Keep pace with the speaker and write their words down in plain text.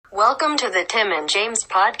Welcome to the Tim and James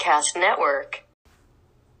Podcast Network.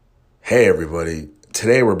 Hey everybody,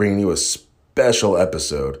 today we're bringing you a special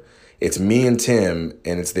episode. It's me and Tim,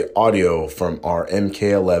 and it's the audio from our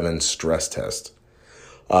MK11 stress test.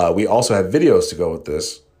 We also have videos to go with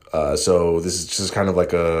this, so this is just kind of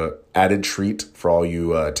like a added treat for all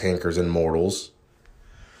you tankers and mortals.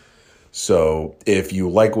 So if you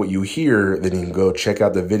like what you hear, then you can go check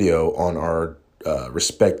out the video on our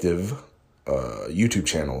respective YouTube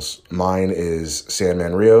channels. Mine is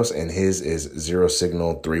Sandman Rios, and his is Zero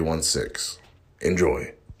Signal 316.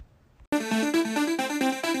 Enjoy.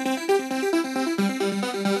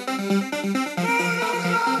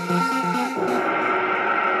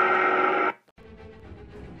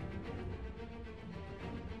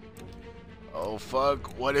 Oh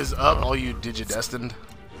fuck, what is up, all you Digidestined?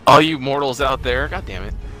 All you mortals out there, god damn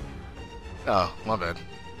it. Oh, my bad.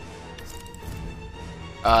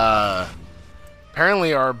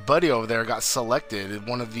 Apparently our buddy over there got selected,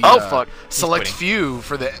 one of the select few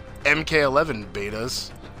for the MK11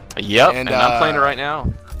 betas. Yep, and I'm playing it right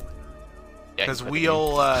now. Because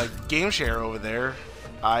we'll game share over there,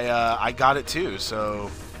 I got it too,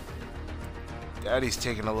 so Daddy's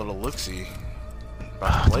taking a little look-see.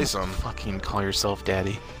 About to play some. Fucking call yourself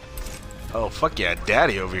daddy. Oh, fuck yeah,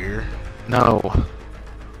 Daddy over here. No.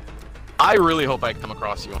 I really hope I come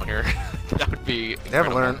across you on here. That would be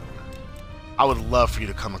incredible. Never learn. I would love for you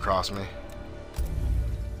to come across me.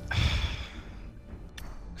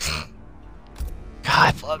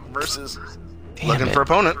 God. Fuck versus. Damn Looking it. for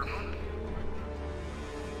opponent.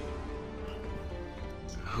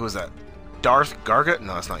 Who is that? Darth Gargut?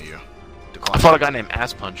 No, that's not you. Decline. I fought a guy named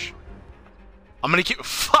Ass Punch. I'm gonna keep.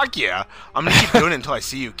 Fuck yeah! I'm gonna keep doing it until I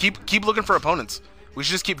see you. Keep looking for opponents. We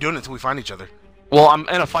should just keep doing it until we find each other. Well, I'm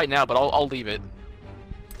in a fight now, but I'll leave it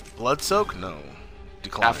Blood soak? No.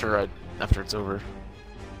 Decline. after it's over.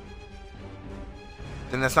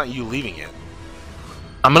 Then that's not you leaving it.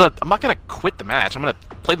 I'm not gonna quit the match. I'm gonna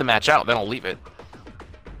play the match out, then I'll leave it.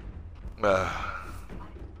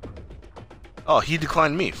 Oh, he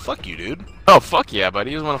declined me. Fuck you, dude. Oh fuck yeah, buddy.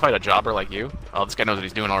 He doesn't want to fight a jobber like you. Oh, this guy knows what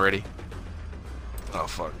he's doing already. Oh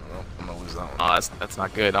fuck. Well, I'm gonna lose that one. Oh, that's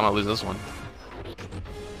not good. I'm gonna lose this one.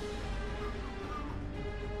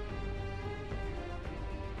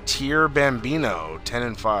 Tier Bambino, 10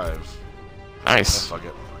 and 5. Nice. Fuck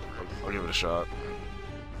it. I'll give it a shot.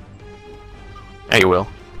 Yeah, you will.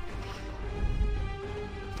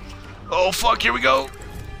 Oh fuck, here we go.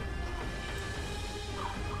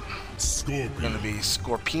 Scorpion. Gonna be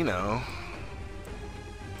Scorpino.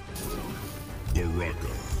 Baraka.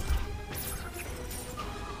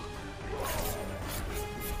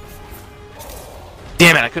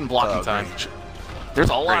 Damn it! I couldn't block in time. Great. There's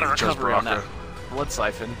a lot of Great, Joe's recovery on that Baraka. blood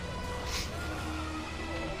siphon.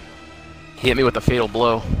 He hit me with a fatal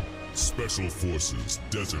blow. Special Forces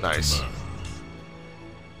Desert Nice. Command.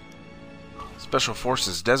 Special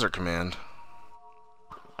Forces Desert Command.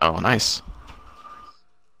 Oh, nice.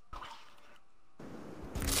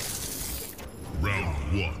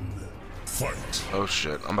 Round 1. Fight. Oh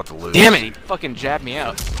shit, I'm about to lose. Damn it! He fucking jabbed me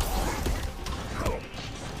out.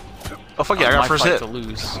 Oh fuck yeah, I got My first fight hit. to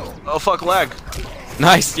lose. Oh fuck, lag.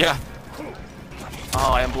 Nice, yeah.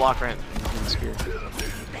 Oh, I am blocked right in the spear.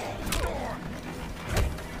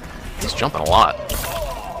 He's jumping a lot.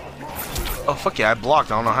 Oh fuck yeah, I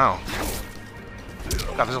blocked. I don't know how.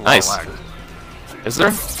 God, there's a lot Nice. of lag. Is there?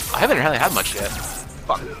 I haven't really had much yet.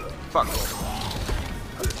 Fuck. Fuck.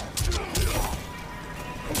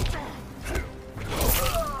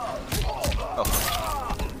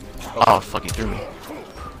 Oh, fuck, he threw me.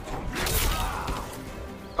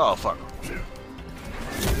 Oh fuck.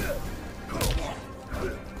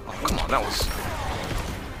 Oh come on, that was.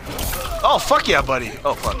 Oh fuck yeah, buddy.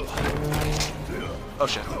 Oh fuck. Oh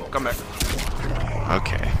shit. Come back.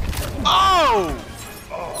 Okay. Oh!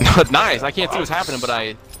 Nice. I can't see what's happening, but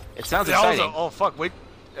it sounds That was exciting. oh fuck. Wait.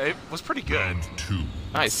 It was pretty good. Round 2.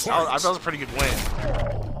 Nice. I thought it was a pretty good win.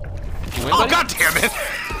 Did you win, Oh buddy? god damn it!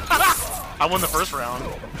 I won the first round.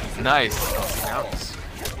 Nice. Now he's.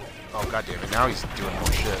 Oh god damn it! Now he's doing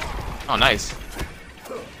more shit. Oh, nice.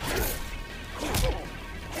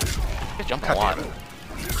 He's jumping a lot. God damn it.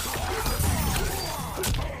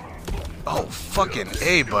 Oh fucking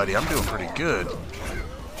A, buddy! I'm doing pretty good.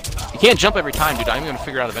 You can't jump every time, dude. I'm gonna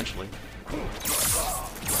figure it out eventually.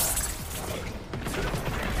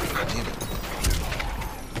 God damn it!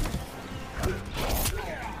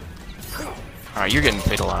 Alright, you're getting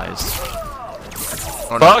fatalized.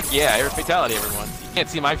 Oh, no. Fuck yeah, air fatality, everyone. You can't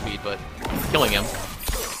see my feed, but killing him.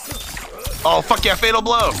 Oh fuck yeah! Fatal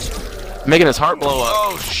blow! Making his heart blow up.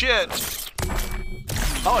 Oh shit!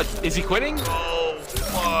 Oh, is he quitting? Oh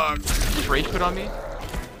fuck! fuck. Just rage quit on me?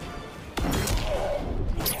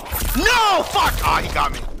 No! Fuck! Ah, he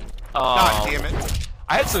got me. Oh, God damn it.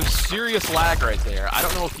 I had some serious lag right there. I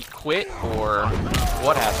don't know if he quit or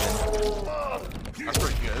what happened. That's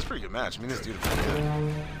pretty good. That's a pretty good match. I mean, this dude is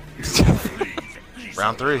pretty good.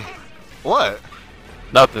 Round 3. What?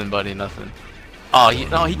 Nothing, buddy, nothing. Oh,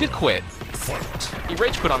 he did quit. He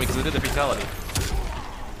rage quit on me because I did the fatality.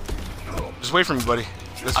 Just wait for me, buddy.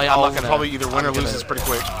 This I'm I'll not gonna- probably either win I'm or lose gonna- this pretty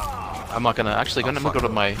quick. I'm not gonna actually. I'm gonna go to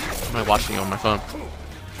my watching on my phone.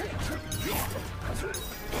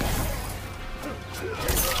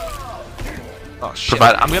 Oh shit.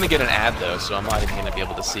 But I'm gonna get an ad though, so I'm not even gonna be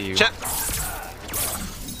able to see you. Shit.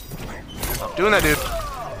 Stop doing that, dude.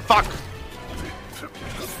 Fuck.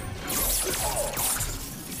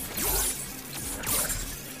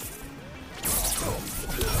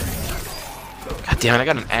 God damn it! I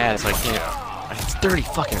got an ad, so I can't. It's 30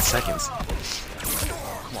 fucking seconds.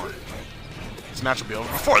 Come on. This match will be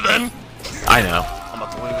over before then. I know. I'm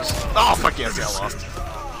about to lose. Oh fuck yes, I lost.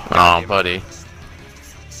 Oh, buddy.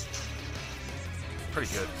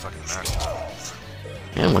 Pretty good fucking match.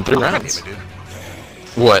 Yeah, went 3 God rounds. damn it,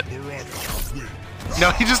 dude. What?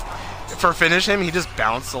 No, he just for finish him, he just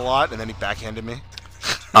bounced a lot and then he backhanded me.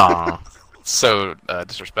 Aw, so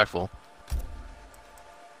disrespectful.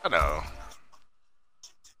 I know.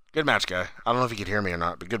 Good match, guy. I don't know if you could hear me or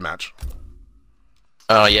not, but good match.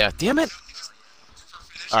 Oh yeah, damn it.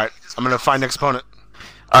 All right, I'm gonna find next opponent.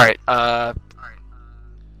 All right.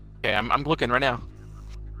 Okay, I'm looking right now.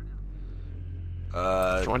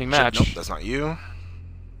 Joining shit, match. Nope, that's not you.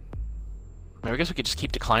 I guess we could just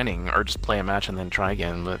keep declining, or just play a match and then try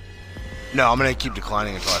again. But No, I'm gonna keep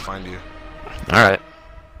declining until I find you. all right.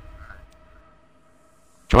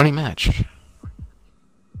 Joining match.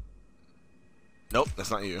 Nope,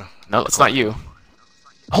 that's not you. No, it's not you.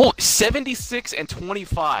 Holy 76 and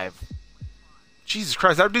 25. Jesus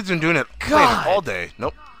Christ, that dude's been doing it God. all day.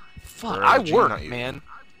 Nope. Fuck, Or, I gee, work, not you. man.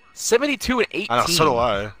 72 and 18. I know, so do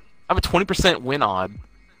I. I have a 20% win odd.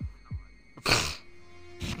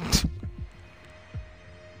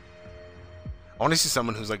 I want to see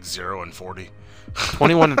someone who's like 0 and 40.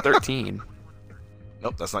 21 and 13.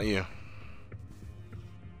 Nope, that's not you.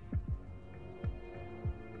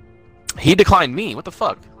 He declined me. What the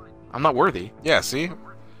fuck? I'm not worthy. Yeah, see?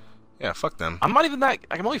 Yeah, fuck them. I'm not even that.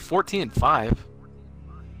 Like, I'm only 14 and 5.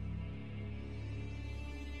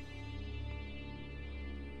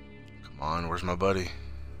 Come on, where's my buddy?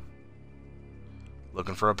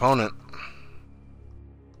 Looking for opponent.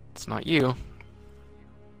 It's not you.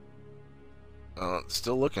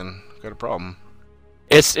 Still looking. Got a problem.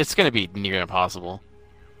 It's gonna be near impossible.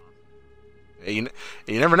 Hey, you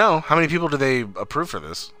never know. How many people do they approve for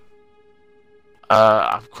this?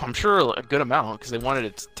 I'm sure a good amount because they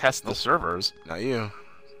wanted to test the servers. Not you.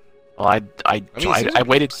 Well, I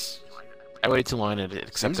waited. Seems I waited too long and it to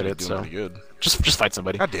accepted be it. doing So pretty good. just fight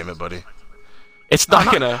somebody. God damn it, buddy. It's not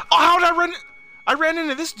gonna. Oh, how did I run? I ran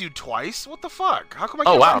into this dude twice. What the fuck? How come I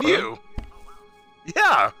Oh, can't wow, find really? you?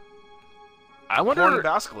 Yeah. I Horned wonder.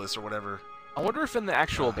 Basilisk or whatever. I wonder if in the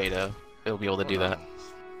actual beta it'll be able to do that.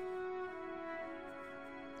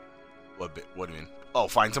 What do you mean? Oh,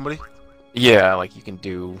 find somebody? Yeah, like you can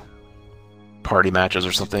do party matches or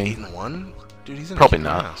 8 something. and 1? Dude, he's in Probably a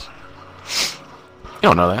not. ass. You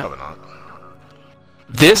don't know that. Probably not.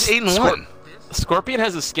 This 8 and 1. Scorpion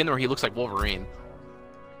has a skin where he looks like Wolverine.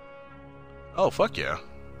 Oh, fuck yeah.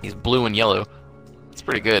 He's blue and yellow. It's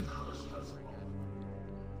pretty good.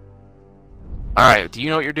 Alright, do you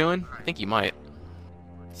know what you're doing? I think you might.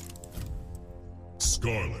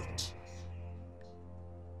 Scarlet.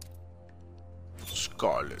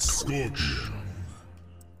 Scarlet. Scorpion.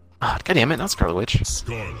 Ah, God damn it, not Scarlet Witch.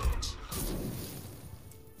 Scarlet.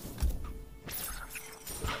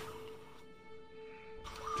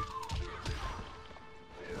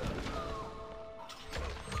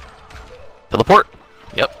 Teleport.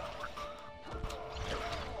 Yep.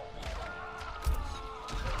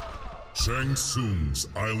 Shang Tsung's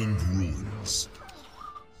Island Ruins.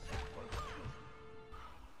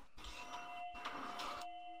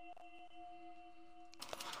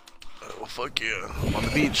 Oh, fuck yeah. I'm on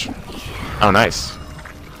the beach. Oh, nice.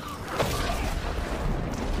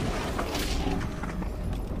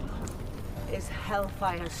 Is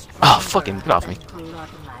Hellfire Oh, fucking get off me. blood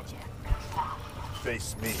magic?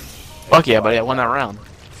 Face me. Fuck yeah, buddy, I won that round.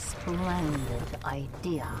 Splendid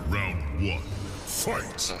idea. Round 1.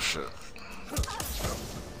 Fight. Oh, shit.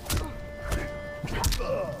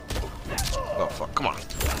 Oh, fuck. Come on.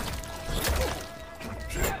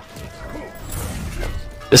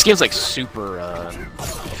 This game's like super, it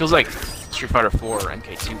feels like Street Fighter 4 or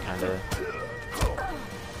MK2 kinda.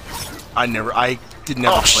 I did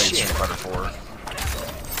never play Street Fighter 4.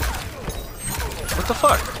 What the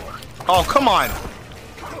fuck? Oh, come on!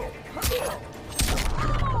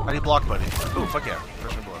 How do you block, buddy? Ooh, fuck yeah.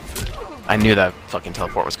 First one blood. I knew that fucking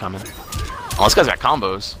teleport was coming. Oh, this guy's got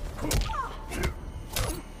combos.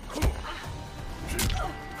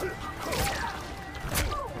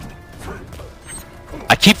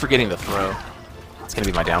 I keep forgetting to throw. It's gonna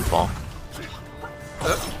be my downfall.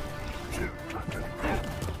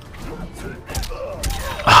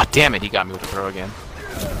 Ah, damn it, he got me with the throw again.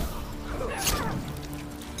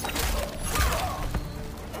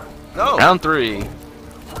 No! Round 3.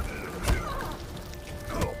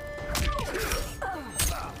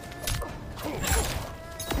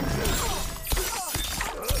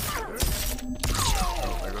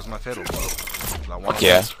 There goes my fatal blow. I want Fuck to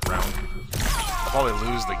yeah. win this round. I'll probably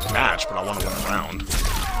lose the match, but I want to win the round.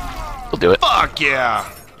 We'll do it. Fuck yeah!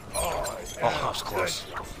 Oh, that was close.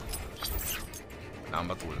 Now I'm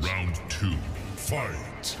about to lose. Round 2.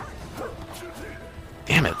 Fight.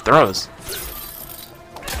 Damn it, throws.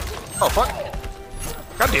 Oh, fuck.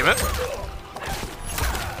 God damn it.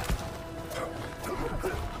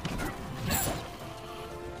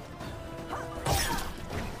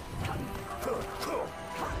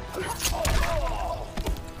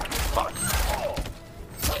 Fuck.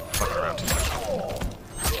 Fuck around too much.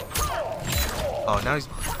 Oh, now he's...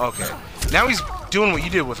 Okay. Now he's doing what you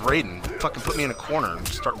did with Raiden. Fucking put me in a corner and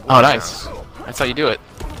start whooping Oh, nice. ass. That's how you do it.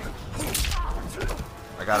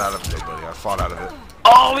 I got out of it, buddy. I fought out of it.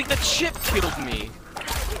 Oh, like the chip killed me.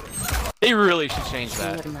 They really should change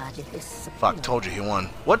that. Your magic is Fuck, told you he won.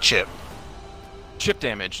 What chip? Chip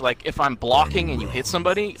damage. Like, if I'm blocking and you hit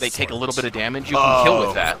somebody, they take a little bit of damage. You can kill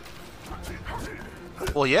with that.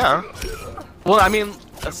 Well, yeah. Well, I mean,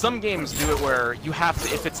 some games do it where you have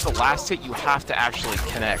to, if it's the last hit, you have to actually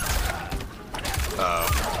connect.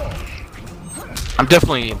 I'm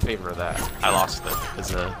definitely in favor of that. I lost it,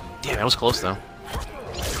 because, damn, that was close, though.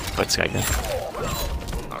 Fight this guy again.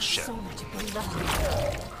 Oh, shit. so much blood.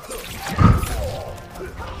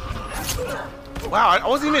 Wow, I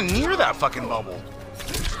wasn't even near that fucking bubble.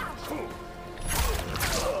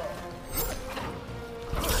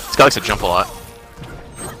 This guy likes to jump a lot.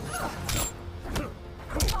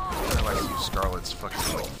 I like to use Scarlet's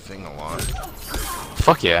fucking little thing a lot.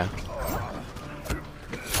 Fuck yeah.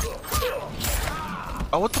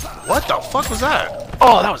 Oh, what the fuck was that?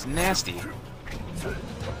 Oh, that was nasty.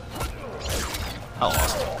 I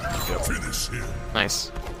lost. Finish him.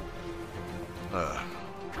 Nice.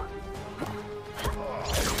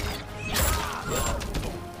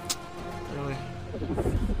 Really?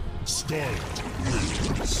 Scarlet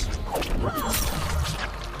wins.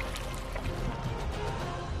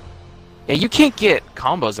 Yeah, you can't get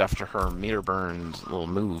combos after her meter burned little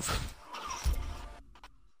move.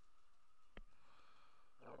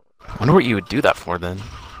 I wonder what you would do that for then.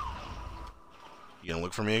 You gonna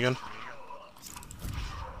look for me again?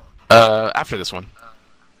 After this one.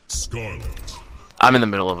 Scarlet. I'm in the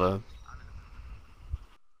middle of a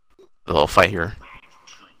little fight here.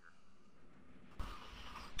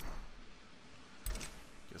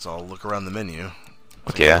 Guess I'll look around the menu.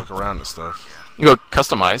 Okay, yeah. Look around at stuff. You go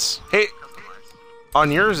customize. Hey,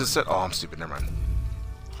 on yours it said. Oh, I'm stupid. Never mind.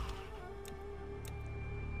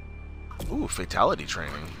 Ooh, fatality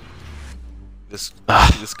training. This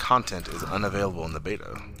content is unavailable in the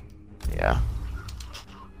beta. Yeah.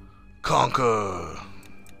 Conquer.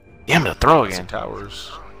 Damn, to throw Some again.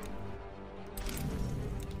 towers.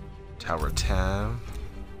 Tower tab.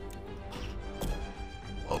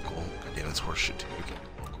 Local. God damn, it's horseshit too. Okay,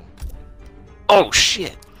 local. Oh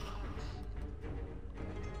shit.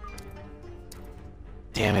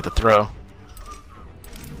 Damn it, the throw.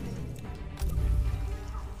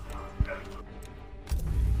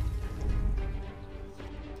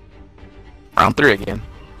 Round 3 again.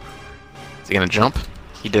 Is he gonna jump?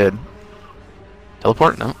 He did.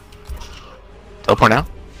 Teleport? No. Teleport now?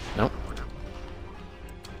 Nope.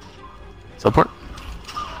 Teleport?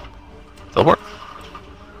 Teleport?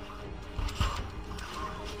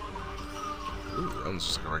 Ooh, that one's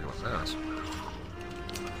just like a regular fast.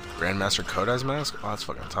 Grandmaster Kodai's mask? Oh, that's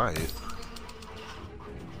fucking tight.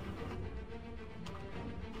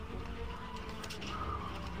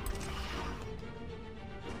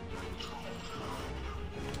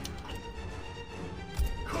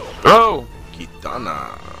 Oh!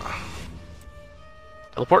 Kitana.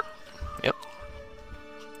 Teleport? Yep.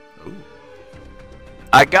 Ooh.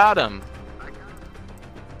 I got him!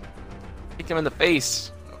 Kicked him in the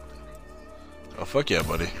face. Oh, fuck yeah,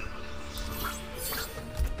 buddy.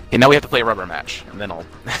 Okay, now we have to play a rubber match, and then I'll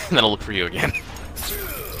and then I'll look for you again.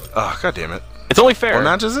 Oh, god damn it. It's only fair. What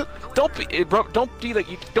match is it? don't be like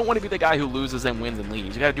you don't want to be the guy who loses and wins and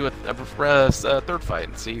leaves. You gotta do a third fight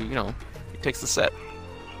and see, you know, who takes the set.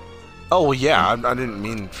 Oh well, yeah. I didn't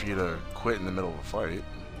mean for you to quit in the middle of a fight.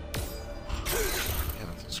 Yeah,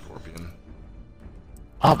 that's a scorpion.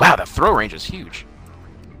 Oh wow, that throw range is huge.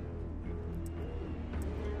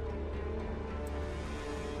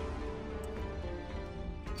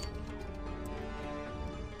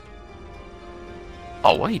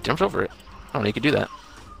 Oh, what? He jumped over it. I don't know, he could do that.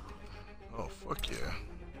 Oh, fuck yeah.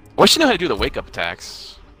 Well, I should know how to do the wake-up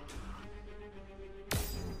attacks.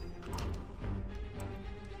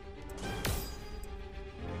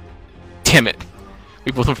 Damn it.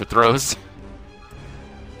 We both went for throws.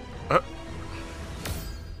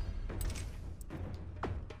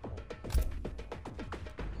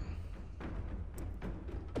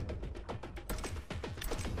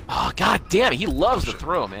 Oh, god damn it. He loves the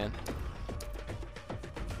throw, man.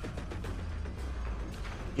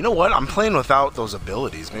 You know what? I'm playing without those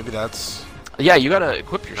abilities. Maybe that's... Yeah, you gotta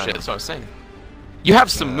equip your shit, that's what I was saying. You have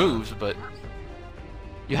some moves, but...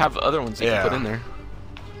 You have other ones you can put in there.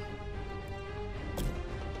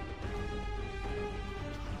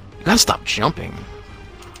 You gotta stop jumping.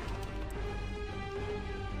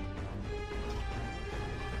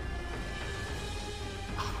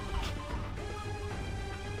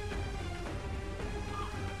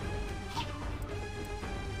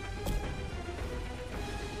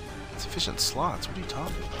 Sufficient slots? What are you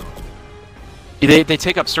talking about? They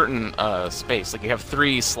take up certain space. Like you have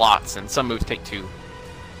 3 slots, and some moves take 2.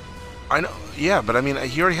 I know. Yeah, but I mean,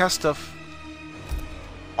 he already has stuff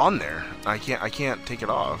on there. I can't take it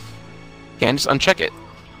off. Can just uncheck it.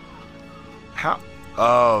 How?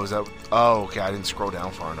 Oh, is that? Oh, okay. I didn't scroll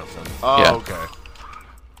down far enough then. Oh, Yeah. okay.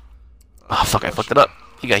 Oh fuck! I fucked it up.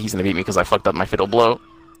 He's gonna beat me because I fucked up my fatal blow.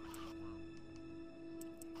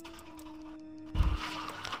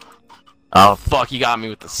 Oh fuck! He got me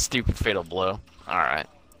with the stupid fatal blow. All right.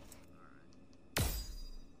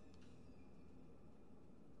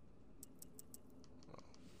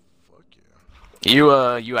 Fuck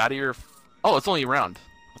yeah. You out of your? Oh, it's only a round.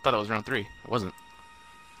 I thought it was round 3. It wasn't.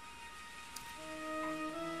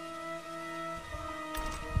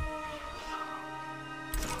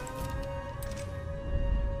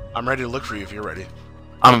 I'm ready to look for you if you're ready.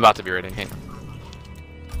 I'm about to be ready. Hang on.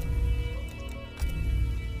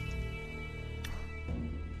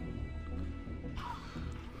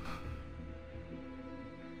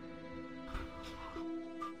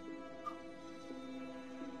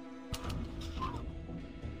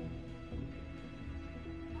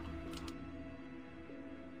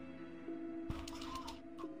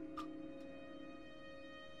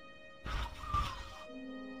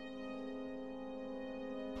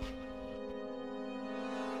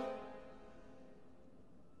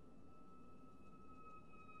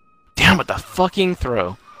 Damn with the fucking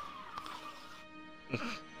throw. Beat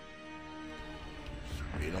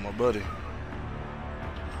on my buddy.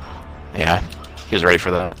 Yeah, he was ready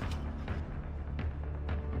for that.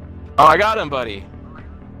 Oh, I got him, buddy.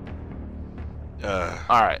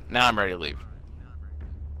 Alright, now I'm ready to leave.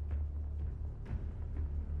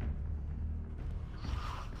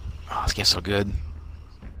 Oh, this game's so good.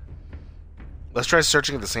 Let's try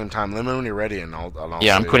searching at the same time. Let me know when you're ready, and I'll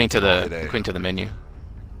Yeah, I'm say quitting to call it a the day. quitting to the menu.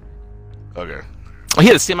 Okay. Oh, he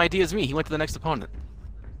had the same idea as me. He went to the next opponent.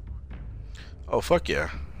 Oh, fuck yeah.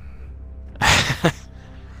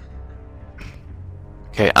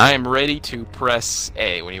 Okay, I am ready to press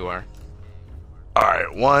A when you are.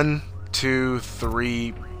 Alright, 1, 2,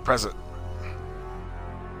 3, press it.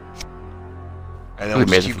 And then we'll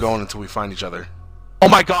just keep going until we find each other. Oh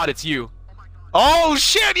my god, it's you. Oh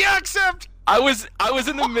shit, yeah, accept! I was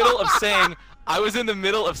in the middle of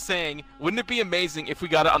saying, wouldn't it be amazing if we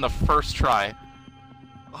got it on the first try?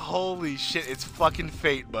 Holy shit, it's fucking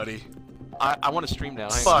fate, buddy. I want to stream now.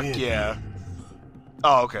 Hang on. Fuck yeah.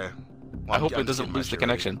 Oh, okay. Well, I hope I'm it doesn't getting my lose the shit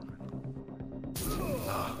connection. ready.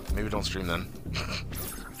 Maybe don't stream then.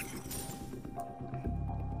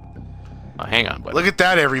 Oh, hang on, buddy. Look at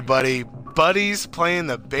that, everybody. Buddies playing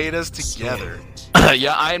the betas together.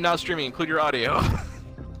 Yeah, I am now streaming. Include your audio.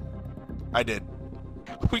 I did.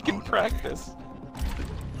 We can practice.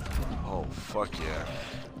 Oh, fuck yeah.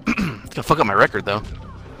 It's gonna fuck up my record, though.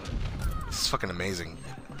 This is fucking amazing.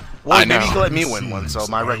 Well, I maybe know. you can let me win one, so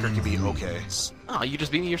my record can be okay. Oh, you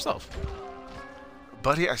just beat me yourself.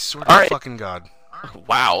 Buddy, I swear to All right. fucking God.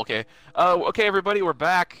 Wow, okay. Okay, everybody, we're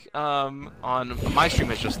back on my stream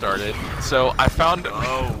has just started. So I found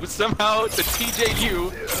somehow the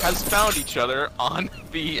TJU has found each other on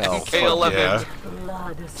the MK11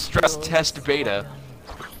 yeah. stress test beta.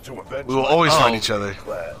 We will always find each other.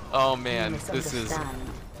 Oh man, this is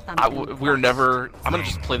we're never. I'm gonna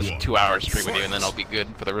just play this for 2 hours straight with you, and then I'll be good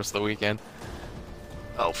for the rest of the weekend.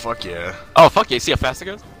 Oh, fuck yeah. Oh fuck yeah! See how fast it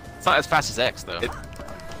goes? It's not as fast as X though.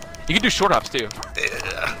 You can do short hops too.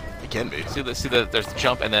 Yeah, it can be. See the there's the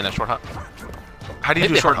jump and then a short hop. How do you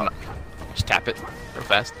do short hop? Just tap it real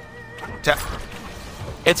fast. Tap.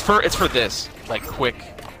 It's for this like quick.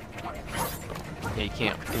 Yeah, you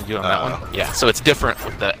can't do it on that one. Yeah, so it's different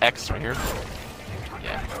with the X right here.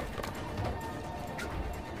 Yeah.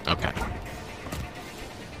 Okay.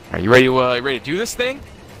 Are you ready? You ready to do this thing?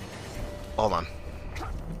 Hold on.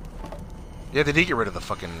 Yeah, they did get rid of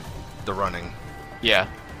the running. Yeah.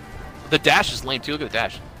 The dash is lame too. Look at the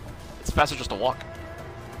dash. It's faster just to walk.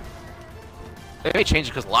 They may change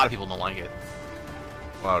it because a lot of people don't like it.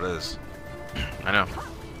 Wow, it is. I know.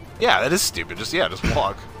 Yeah, that is stupid. Just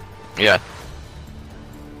walk. Yeah.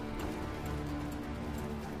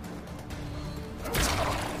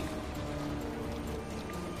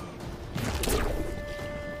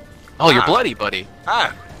 Oh, you're bloody, buddy.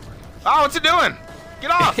 Ah. Oh, what's it doing? Get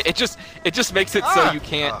off! it just makes it so you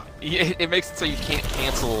can't. It makes it so you can't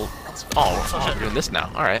cancel. Oh, you're doing this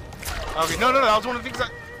now. All right. Okay, no, that was one of the things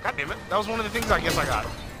God damn it. That was one of the things I guess I got.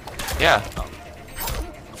 Yeah.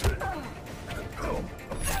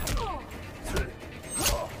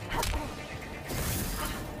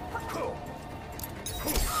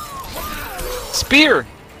 Spear!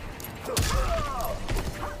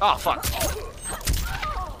 Oh, fuck.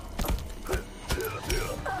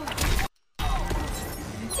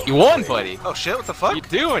 You won, buddy. Oh, shit, what the fuck? You're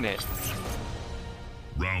doing it.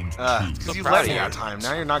 Round 2. Because you let me that time.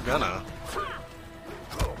 Now you're not gonna.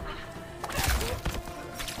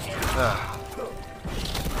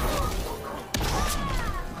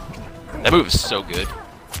 That move is so good.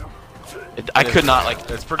 I could not, like,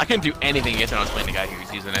 I couldn't do anything against it when I was playing the guy who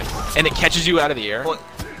was using it. And it catches you out of the air. Well,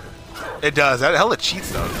 it does. That hella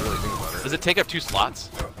cheats, though, if you really think about it. Does it take up 2 slots?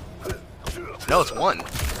 No, it's 1.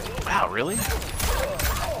 Wow, really?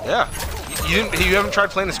 Yeah. You haven't tried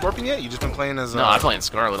playing the Scorpion yet? You just been playing as... No, I'm playing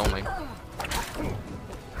Scarlet only.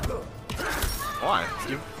 Why?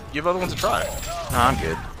 Give other ones a try. No, I'm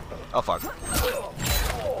good. Oh, fuck.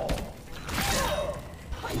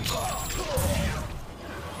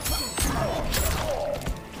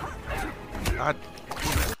 God.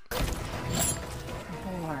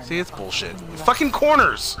 See, it's bullshit. Fucking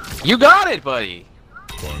corners! You got it, buddy!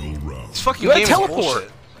 Final round. This fucking You had game is teleport.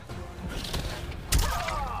 bullshit.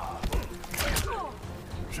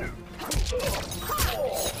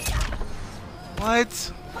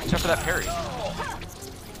 What? Watch out for that parry.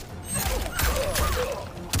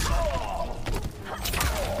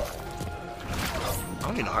 I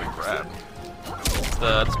don't even know how to grab. It's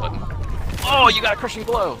this button. Oh, you got a crushing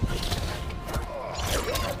blow!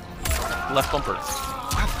 Left bumper.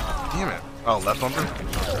 Damn it. Oh, left bumper?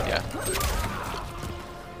 Yeah.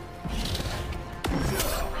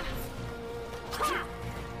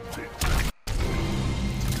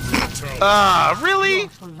 Really?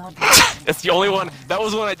 That's the only one. That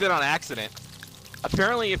was one I did on accident.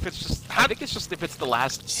 Apparently, if it's just, I think it's just if it's the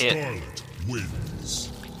last hit. Scarlet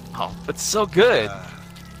wins. Oh, it's so good.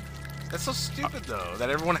 That's so stupid, though, that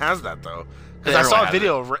everyone has that, though. Because Yeah, I saw everyone a has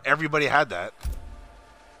video where everybody had that.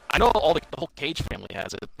 I know the whole Cage family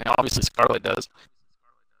has it, and obviously Scarlet does.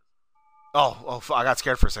 Oh, I got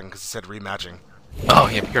scared for a second because it said rematching. Oh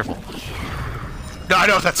yeah, be careful. No, I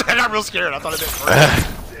know, I got real scared. I thought it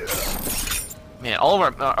did. Man, all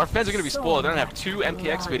of our fans are gonna be spoiled. They're gonna have 2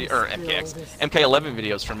 MK11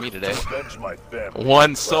 videos from me today. Avenge my family.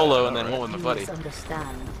 One solo and then one with my buddy.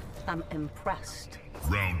 Understand. I'm impressed.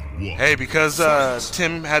 Round 1. Hey, because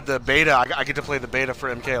Tim had the beta, I get to play the beta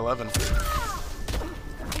for MK11.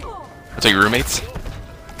 So your roommates?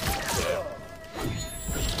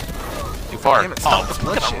 Too far. Damn it, stop the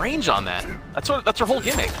Look at bullshit. the range on that. That's her whole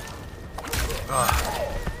gimmick.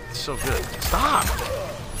 It's so good. Stop!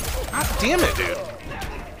 God damn it, dude.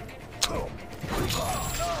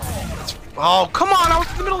 Oh, come on! I was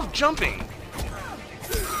in the middle of jumping.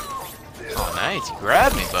 Oh, nice. You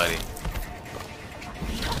grabbed me, buddy.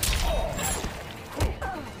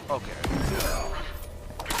 Okay.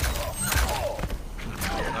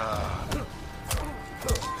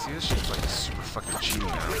 See, this shit's like super fucking cheating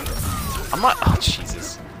now. I'm not. Oh,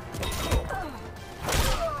 Jesus.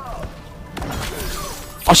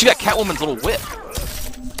 Oh, she got Catwoman's little whip.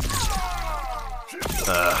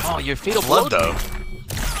 Oh, your fatal blow, Blood, though.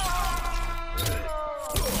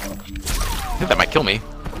 I think that might kill me.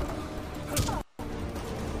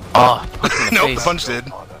 Oh, punch in the Nope, face. the punch did.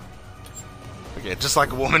 Okay, just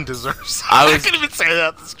like a woman deserves. I I was- couldn't even say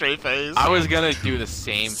that with a straight face. I was gonna do the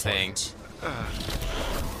same thing.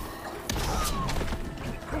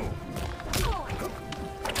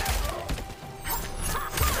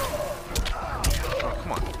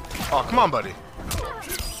 Oh, come on, buddy.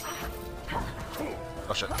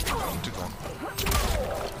 Oh, shit. Too long.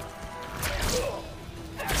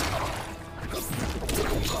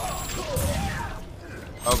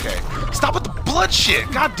 Okay. Stop with the blood shit!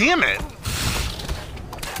 God damn it!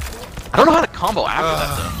 I don't know how to combo after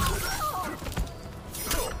that,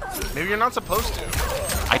 though. Maybe you're not supposed to.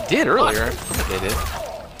 I did earlier. I think I did.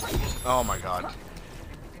 Oh my god.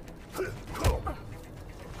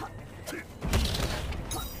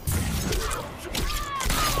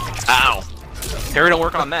 Ow. Parry don't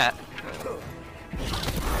work on that.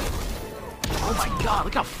 Oh my god,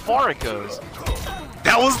 look how far it goes.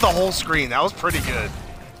 That was the whole screen. That was pretty good.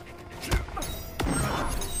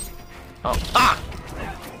 Oh. Ah!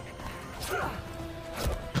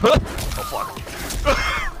 Oh, fuck.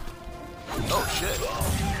 Oh, shit.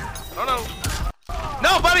 Oh, no.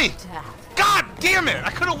 No, buddy! God damn it! I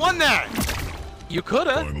could have won that! You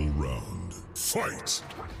coulda. Final round. Fight.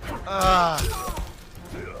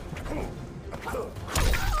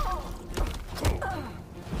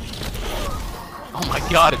 Oh my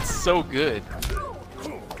god, it's so good.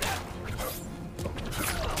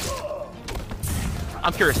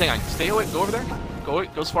 I'm curious, hang on. Stay away, go over there. Go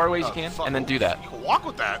as far away as you can, fuck. and then do that. You can walk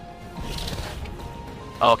with that.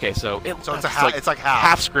 Oh, okay, so So it's a half. It's like half.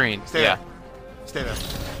 half screen. Stay yeah. there. Stay there.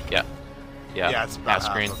 Yeah. Yeah. Yeah, it's about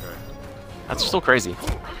half screen. Okay. That's still crazy.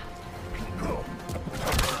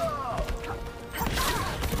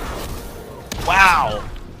 Wow.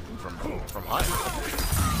 From high.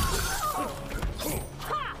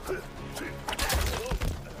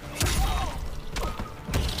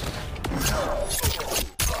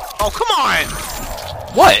 Oh, come on!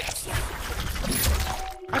 What?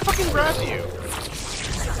 I fucking grabbed you.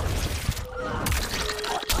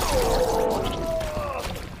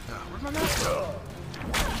 Where'd my mouse go?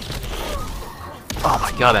 Oh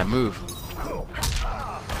my god, that move.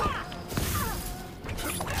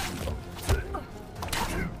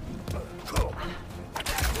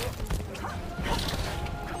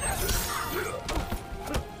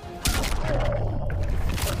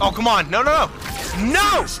 Oh, come on. No, no, no.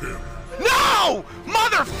 No! No!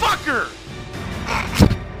 Motherfucker!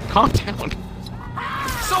 Calm down.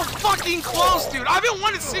 So fucking close, dude. I haven't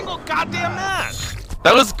won a single goddamn match.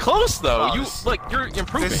 That was close though. Oh, You this- like you're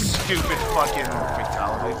improving. This stupid fucking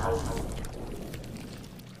fatality.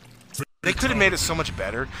 They could have made it so much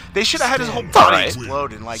better. They should have had his whole body Alright.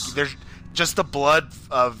 explode and like there's just the blood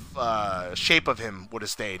of shape of him would have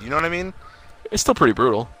stayed. You know what I mean? It's still pretty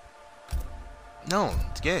brutal. No,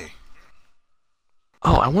 it's gay.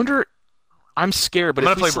 Oh, I wonder. I'm scared, but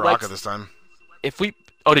I'm if gonna we play select, Baraka this time. if we,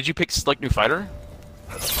 oh, did you pick select new fighter?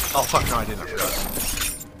 Oh fuck no, I didn't. I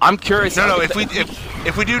forgot. I'm curious. No, no. If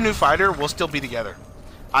we do new fighter, we'll still be together.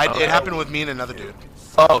 Okay. It happened with me and another dude.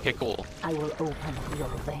 Oh, okay, cool. I will open your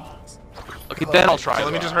veins. Okay, then I'll try. So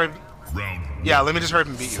let me just hurry. Round Yeah, let me just hurry up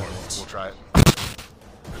and beat you. We'll try it.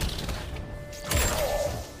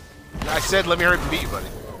 I said let me hurry up and beat you, buddy.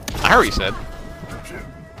 I heard what you said.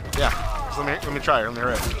 Yeah. So let me try. Let me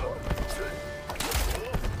hurry up.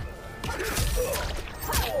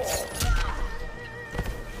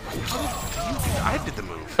 I did the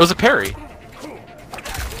move. It was a parry.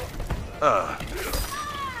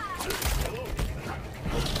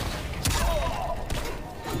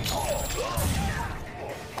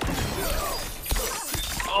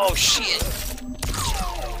 Oh shit!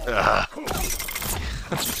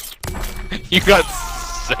 You got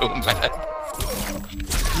so mad.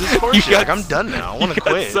 You got, I'm done now. I want You to got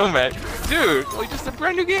quit. so mad, dude. Well, just a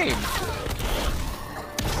brand new game.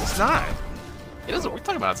 It's not. It is what we're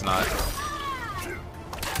talking about. It's not.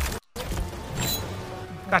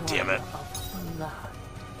 God damn it.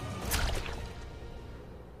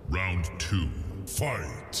 Round 2.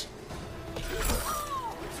 Fight.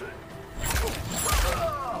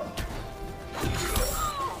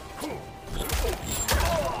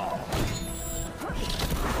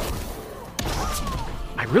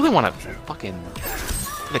 I really want to fucking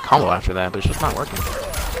get a combo after that, but it's just not working.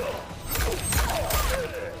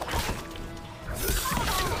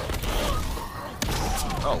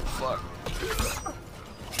 Oh fuck.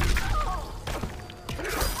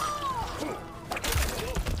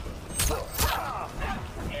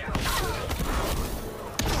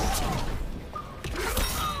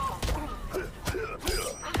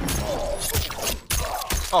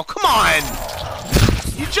 Oh come on!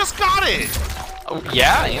 You just got it. Oh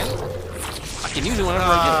yeah, and I can use it whenever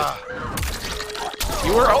I get it.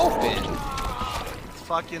 You were open.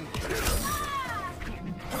 Fucking.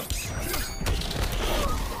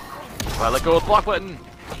 If I let go of the block button.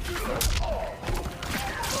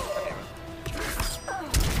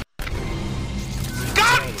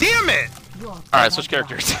 God Damn it! Alright, switch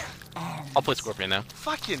characters. I'll play Scorpion now.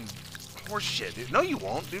 Fucking horse shit, dude. No, you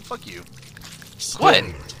won't, dude. Fuck you. What?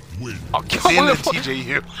 Win. Oh, See you in the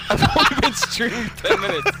TJU. I've only been streaming 10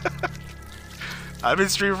 minutes. I've been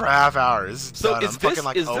streaming for a half hour. This is So done. is I'm this, fucking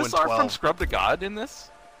like is 0 this and our 12. from Scrub to God in this?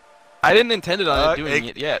 I didn't intend on doing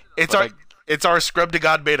it yet. It's but our it's our Scrub to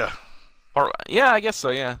God beta. yeah, I guess so,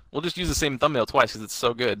 yeah. We'll just use the same thumbnail twice because it's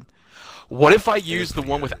so good. What if I use the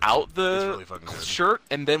one without the really fucking good. shirt,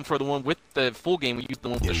 and then for the one with the full game, we use the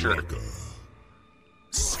one with the shirt? Baraka.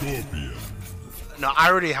 Scorpion. No, I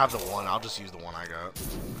already have the one. I'll just use the one I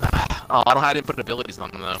got. Oh, I didn't put abilities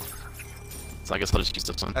on them, though. So I guess I'll just use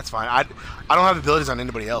this one. That's fine. I don't have abilities on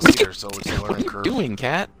anybody else either, so it's a What are learning you curve. doing,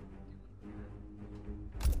 cat?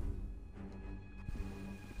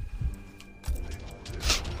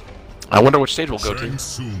 I wonder which stage we'll go Shang to.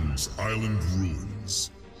 Tsung's Island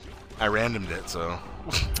Ruins. I randomed it, so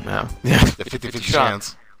No. Yeah. the 50-50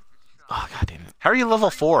 chance. Oh, god damn it. How are you level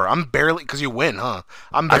 4? I'm barely because you win, huh?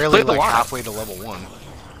 I'm I've barely played a like lot. halfway to level 1.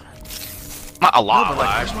 Not a lot, But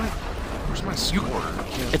like, but where's my score?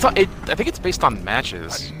 I think it's based on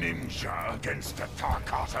matches. Ninja against a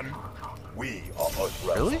Tarkatan. We are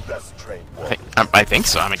Earthrealm's Really? best trained I warriors. think, I think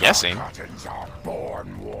so, I'm guessing. Tarkatans are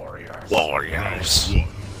born warriors. Warriors. One.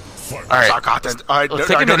 Fight. Alright, Sarkatan. Alright, let's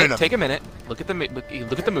no, take a no, minute. no, no. Take a minute. Look at the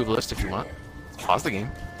look at the move list if you want. Pause the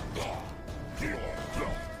game.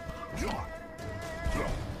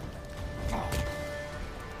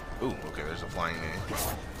 Ooh, okay, there's a flying knee.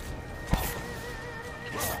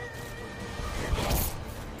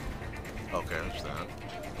 Okay, there's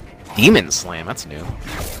that. Demon Slam. That's new.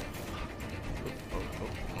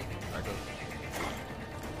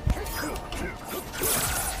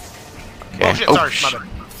 Okay. Oh shit, Oh, sorry, my bad.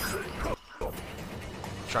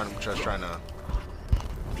 Just trying to...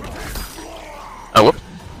 Oh, whoop.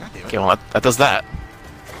 God damn it. Okay, well that does that.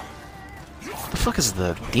 What the fuck is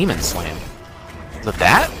the Demon Slam? Is it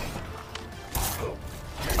that?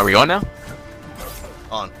 Are we going now?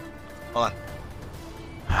 Hold on.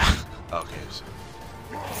 Okay. So...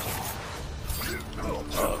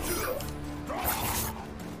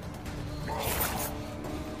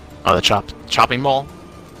 Oh, the chopping ball.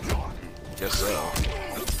 Guess so.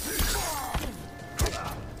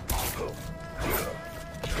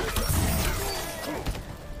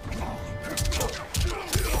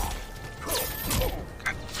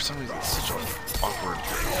 God, for some reason, it's such an awkward.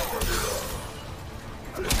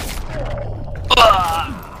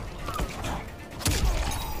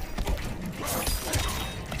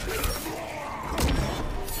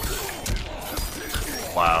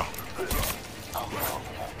 Wow.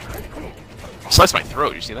 Slice my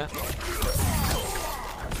throat. You see that?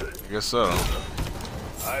 I guess so.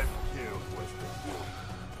 I've killed with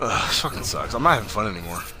Ugh, this fucking sucks. I'm not having fun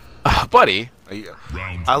anymore. Buddy,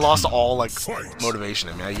 Round I lost two. all like Fight. motivation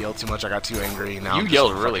in me. I yelled too much. I got too angry. Now you I'm just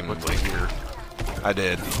yelled really fucking, quickly. like, here. I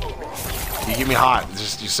did. You get me hot. It's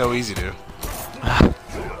just you're so easy to.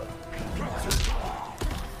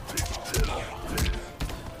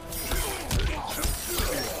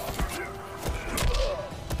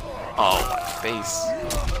 Oh, my face.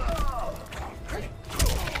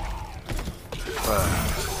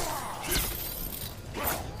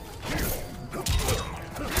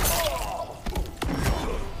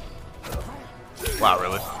 Wow,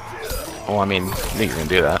 really? Well, I mean, I knew you were gonna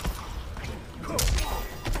do that.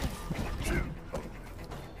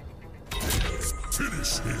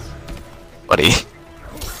 Finish him. Buddy.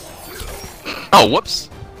 Oh, whoops.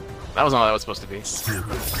 That was not what that was supposed to be.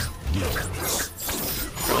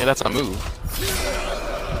 Apparently that's a move.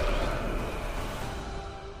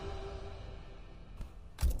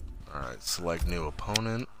 Alright, select new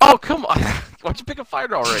opponent. Oh, come on. Why'd you pick a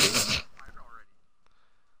fighter already?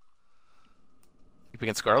 You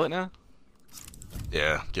picking Scarlet now?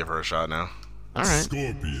 Yeah, give her a shot now. Alright.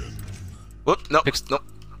 Scorpion. Whoop, nope, Fixed- nope.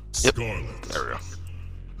 Yep. Scarlet. There we go.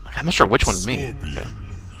 I'm not sure which one's me. Scorpion. Okay.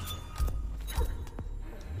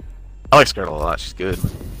 I like Scarlet a lot. She's good.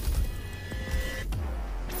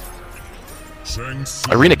 Shang Tsung's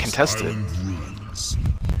Arena contested. Island Ruins.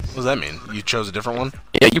 What does that mean? You chose a different one?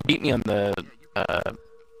 Yeah, you beat me on the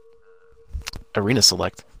Arena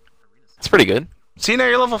Select. It's pretty good. See, now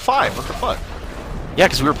you're level 5. What the fuck? Yeah,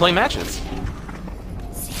 because we were playing matches.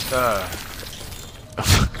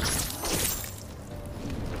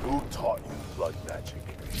 who taught you blood magic.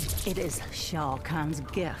 It is Shao Kahn's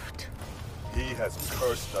gift. He has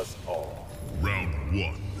cursed us all. Round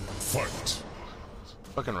one. Fight.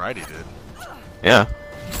 Fucking right he did. Yeah.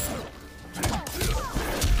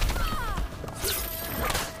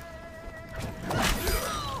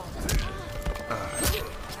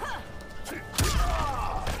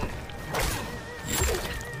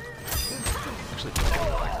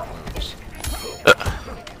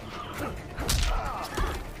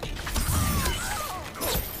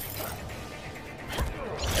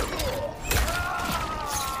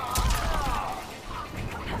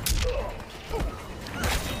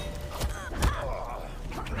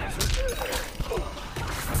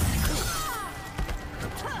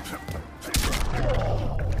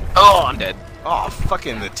 Oh, I'm dead. Oh,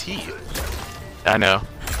 fucking the teeth. I know.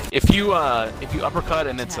 If you uppercut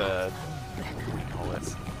and it's a what do you call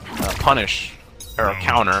it? A punish or a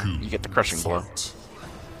counter, you get the crushing blow.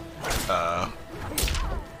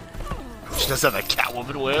 She does have that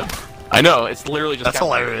Catwoman whip. I know. It's literally just. That's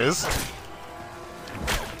hilarious.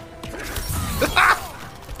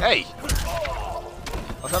 Hey,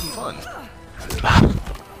 I was having fun.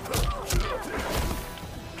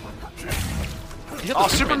 Oh,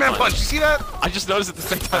 Superman punch! You see that? I just noticed at the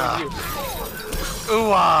same time as you.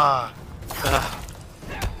 Ooh ah!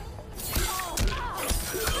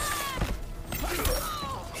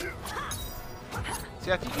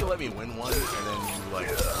 See, I think you let me win one, and then you like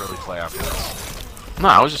really play afterwards. No,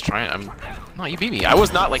 I was just trying. No, you beat me. I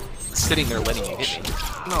was not like sitting there letting you hit me.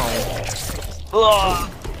 No. Ugh.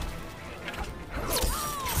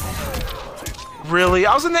 Really?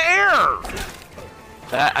 I was in the air!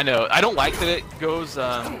 That I know. I don't like that it goes.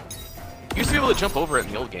 You used to be able to jump over it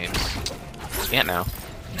in the old games. You can't now.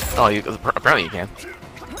 Oh, apparently you can.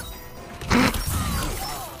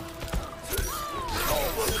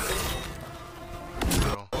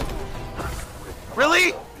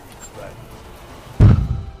 Really?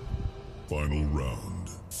 Final round.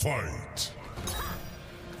 Fight.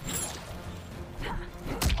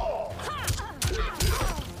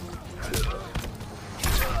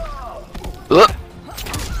 Ugh.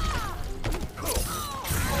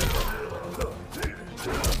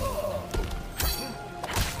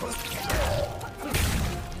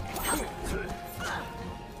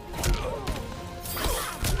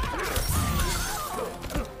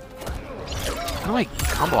 How do I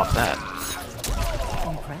combo off that?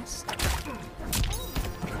 Impressed?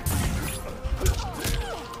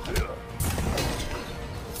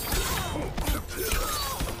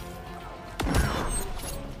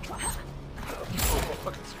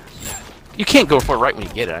 You can't go for it right when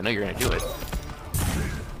you get it. I know you're gonna do it.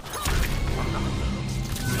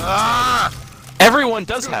 Ah! Everyone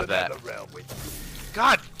does have that.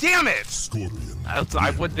 God damn it! Scorpion.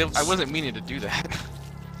 I wasn't meaning to do that.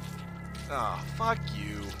 Oh, fuck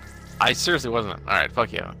you. I seriously wasn't. All right,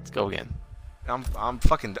 fuck you. Let's go again. I'm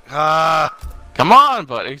fucking. Ah! Come on,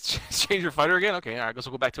 bud. Exchange your fighter again. Okay, all right. I guess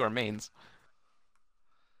we'll go back to our mains.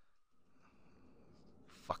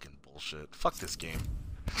 Fucking bullshit. Fuck this game.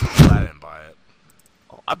 I didn't buy it.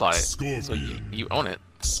 Oh, I bought it, Scorpion. so you own it.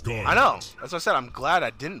 Scarlet. I know. That's what I said. I'm glad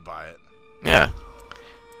I didn't buy it. Yeah.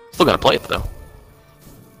 Still gotta play it though.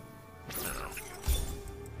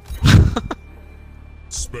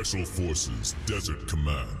 Special Forces Desert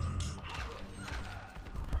Command.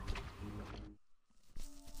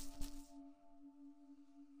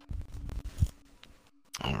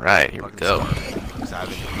 All right, here we go. Because I've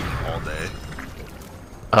been eating all day.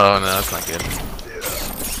 Oh no, that's not good.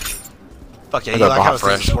 Fuck yeah, I you got like how bought it's the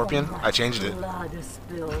fresh. Scorpion? I changed it.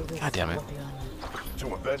 God damn it.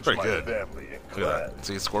 To avenge Pretty my good. family. Look at that.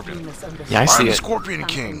 See, it's Scorpion. Yeah, I see I'm the it. Scorpion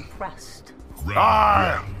King. Impressed. Round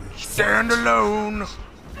I one. stand alone.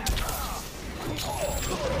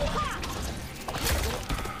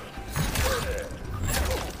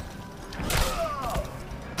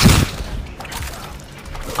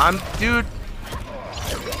 Dude.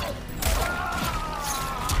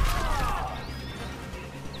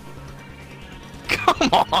 Come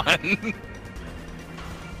on,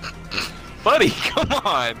 buddy. Come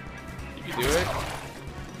on. You can do it.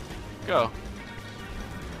 Go.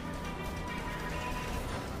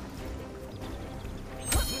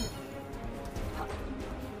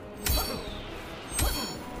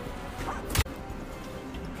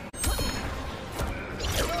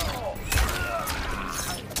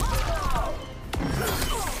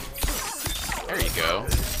 There you go.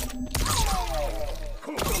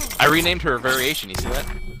 I renamed her a variation, you see that?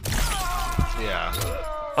 Yeah.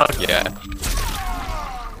 Fuck yeah.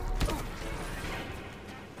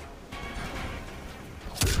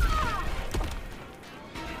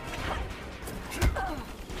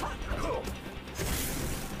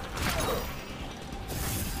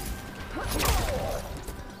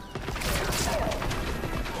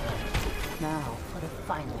 Now for the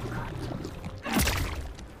final cut.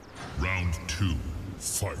 Round two.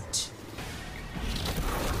 Fight.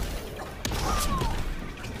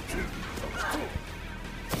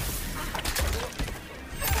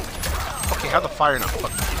 Okay, how the fire not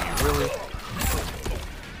fucking give you? Really?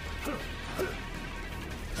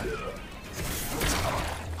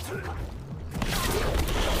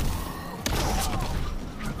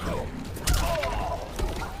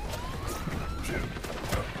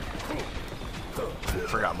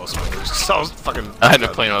 Forgot most of my moves. So I was fucking. I had to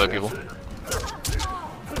play on other people.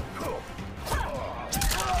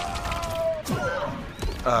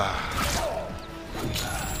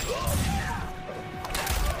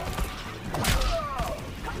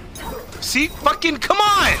 See? Fucking come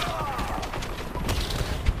on!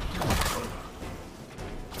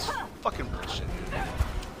 It's fucking bullshit.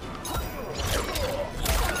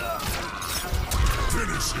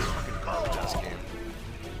 Finish him. Fucking garbage ass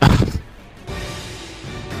game.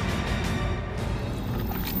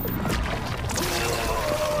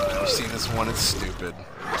 I've seen this one, it's stupid.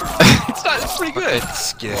 It's pretty good.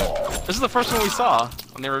 Skip. This is the first one we saw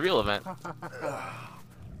on the reveal event.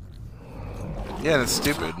 Yeah, that's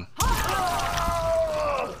stupid.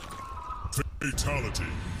 Fatality.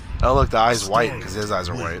 Oh look, the eye's white because his eyes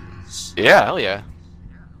are white. Yeah, hell yeah.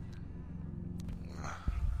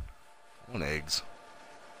 I want eggs.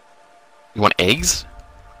 You want eggs?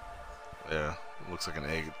 Yeah, looks like an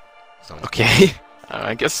egg. Something. Okay.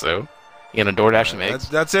 I guess so. You gonna DoorDash some eggs?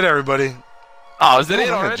 That's it, everybody. Oh, is that No, it I'm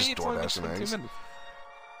gonna already? just It's only DoorDash been some 22 eggs. minutes.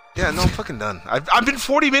 Yeah, no, I'm fucking done. I've been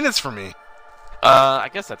 40 minutes for me. I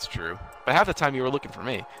guess that's true. But half the time you were looking for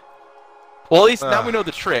me. Well, at least now we know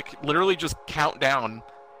the trick. Literally just count down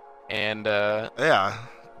and Yeah,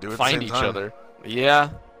 do it at the find same each time. other. Yeah.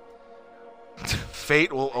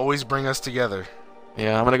 Fate will always bring us together.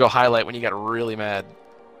 Yeah, I'm gonna go highlight when you got really mad.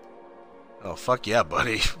 Oh fuck yeah,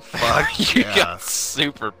 buddy. Fuck You yeah. got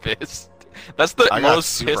super pissed. That's the I got most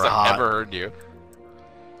super pissed hot. I've ever heard you.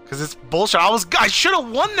 Cause it's bullshit. I should have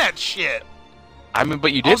won that shit. I mean,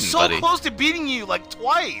 but you I was didn't, so buddy. close to beating you like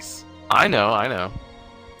twice. I know.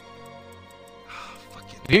 Fucking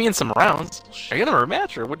You beat me in some rounds. Are you gonna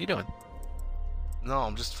rematch or what are you doing? no,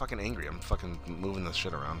 I'm just fucking angry. I'm fucking moving this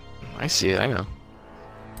shit around. I see it. I know.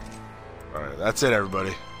 All right, that's it,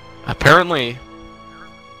 everybody. Apparently,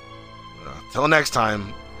 Till next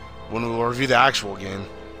time, when we will review the actual game.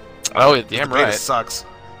 oh, The damn beta right. sucks.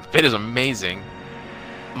 It is amazing.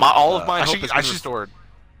 All of my I hope should- is I been should- restored.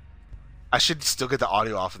 I should still get the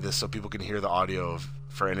audio off of this so people can hear the audio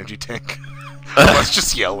for Energy Tank. Let's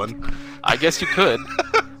just yelling. I guess you could.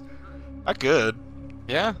 I could.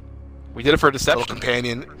 Yeah. We did it for a Little deception.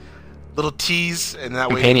 companion, little tease, and that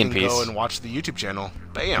way you Companion can go piece. and watch the YouTube channel.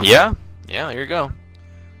 Bam. Yeah. Yeah, here you go. All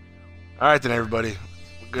right then, everybody.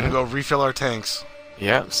 We're gonna go refill our tanks.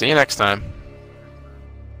 Yeah, see you next time.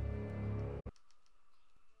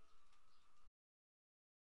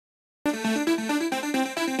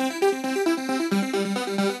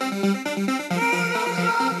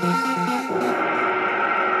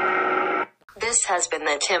 This has been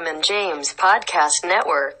the Tim and James Podcast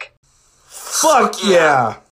Network. Fuck yeah!